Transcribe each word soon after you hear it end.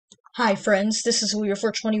Hi friends, this is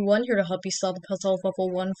Leo421 here to help you solve the puzzle of level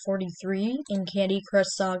 143 in Candy Crush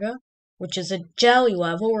Saga, which is a jelly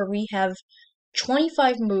level where we have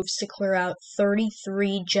 25 moves to clear out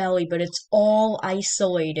 33 jelly, but it's all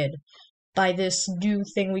isolated by this new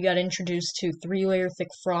thing we got introduced to, 3-layer thick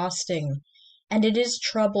frosting. And it is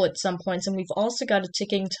trouble at some points, and we've also got a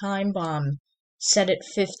ticking time bomb set at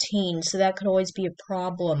 15, so that could always be a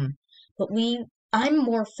problem. But I'm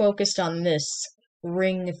more focused on this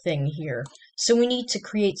ring thing here. So we need to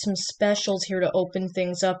create some specials here to open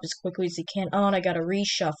things up as quickly as we can. Oh, and I got a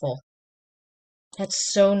reshuffle.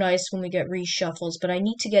 That's so nice when we get reshuffles, but I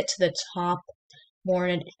need to get to the top more,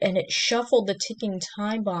 and it shuffled the ticking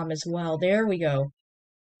time bomb as well. There we go.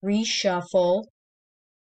 Reshuffle.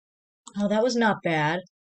 Oh, that was not bad,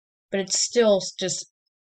 but it's still just,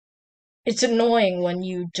 it's annoying when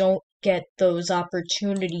you don't get those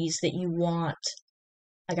opportunities that you want.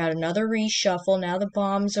 I got another reshuffle. Now the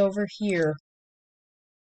bomb's over here.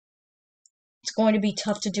 It's going to be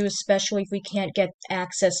tough to do, especially if we can't get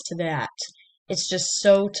access to that. It's just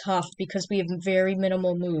so tough because we have very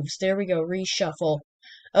minimal moves. There we go, reshuffle.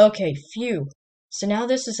 Okay, phew. So now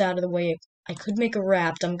this is out of the way. I could make a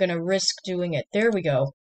wrapped. I'm going to risk doing it. There we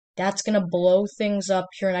go. That's going to blow things up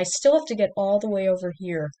here, and I still have to get all the way over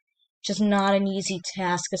here. Just not an easy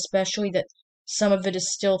task, especially that some of it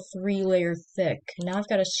is still 3-layer thick. Now I've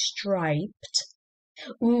got a striped.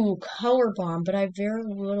 Ooh, color bomb, but I have very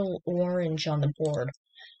little orange on the board.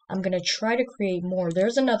 I'm going to try to create more.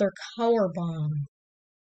 There's another color bomb.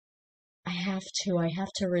 I have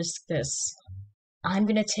to risk this. I'm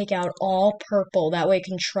going to take out all purple. That way I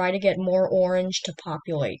can try to get more orange to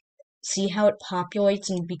populate. See how it populates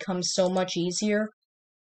and becomes so much easier?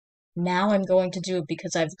 Now I'm going to do it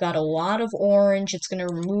because I've got a lot of orange. It's going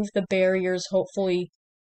to remove the barriers. Hopefully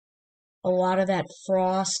a lot of that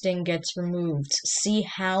frosting gets removed. See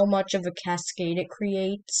how much of a cascade it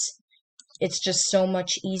creates? It's just so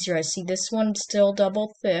much easier. I see this one still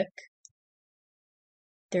double thick.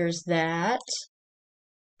 There's that.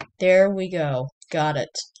 There we go. Got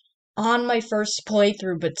it. On my first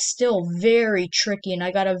playthrough, but still very tricky, and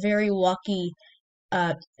I got a very lucky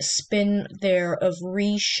spin there of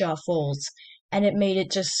reshuffles, and it made it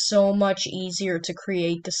just so much easier to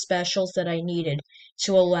create the specials that I needed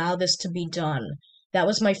to allow this to be done. That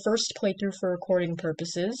was my first playthrough for recording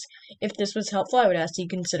purposes. If this was helpful, I would ask you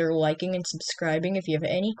to consider liking and subscribing. If you have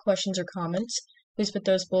any questions or comments, please put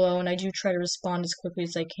those below, and I do try to respond as quickly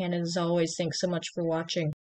as I can. And as always, thanks so much for watching.